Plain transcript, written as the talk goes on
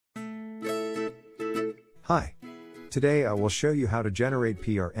Hi. Today I will show you how to generate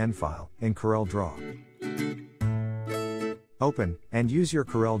PRN file in CorelDraw. Open and use your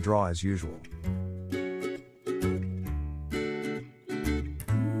CorelDraw as usual.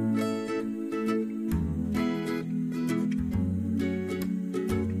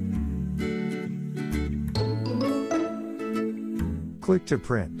 Click to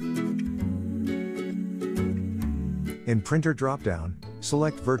print. In Printer dropdown,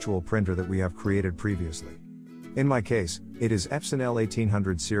 select virtual printer that we have created previously. In my case, it is Epson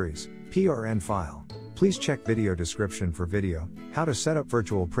L1800 series, PRN file. Please check video description for video, how to set up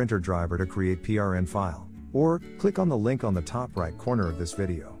virtual printer driver to create PRN file. Or, click on the link on the top right corner of this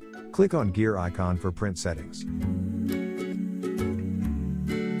video. Click on gear icon for print settings.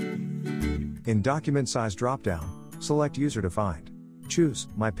 In document size dropdown, select user defined. Choose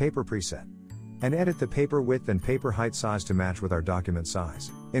My Paper preset. And edit the paper width and paper height size to match with our document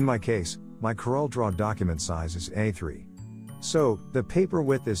size. In my case, my CorelDraw document size is A3. So, the paper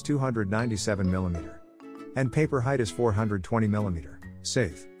width is 297mm. And paper height is 420mm.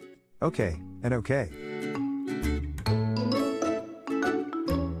 Save. OK, and OK.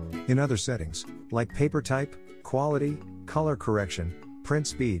 In other settings, like paper type, quality, color correction, print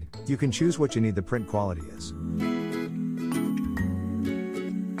speed, you can choose what you need the print quality is.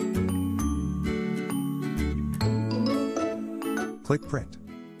 Click Print.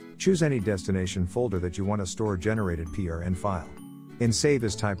 Choose any destination folder that you want to store generated PRN file. In Save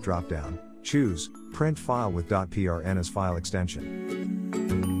as Type dropdown, choose Print File with .prn as file extension.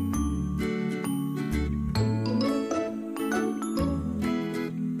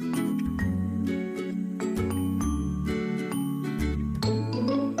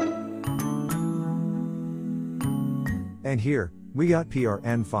 And here, we got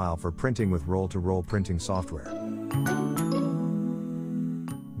PRN file for printing with roll-to-roll printing software.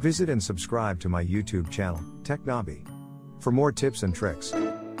 Visit and subscribe to my YouTube channel, TechNobby, for more tips and tricks.